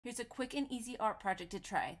Here's a quick and easy art project to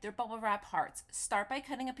try. They're bubble wrap hearts. Start by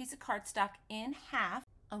cutting a piece of cardstock in half.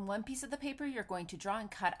 On one piece of the paper, you're going to draw and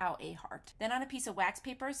cut out a heart. Then on a piece of wax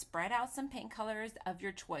paper, spread out some paint colors of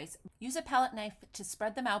your choice. Use a palette knife to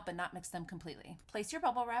spread them out but not mix them completely. Place your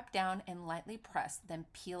bubble wrap down and lightly press, then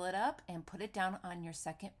peel it up and put it down on your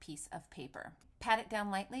second piece of paper. Pat it down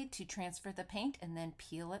lightly to transfer the paint and then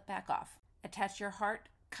peel it back off. Attach your heart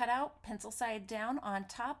cutout pencil side down on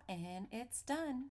top and it's done.